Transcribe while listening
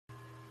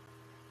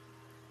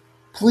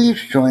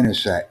Please join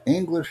us at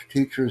English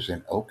Teachers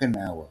in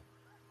Okinawa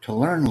to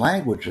learn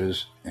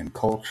languages and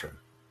culture.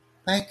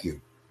 Thank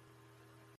you.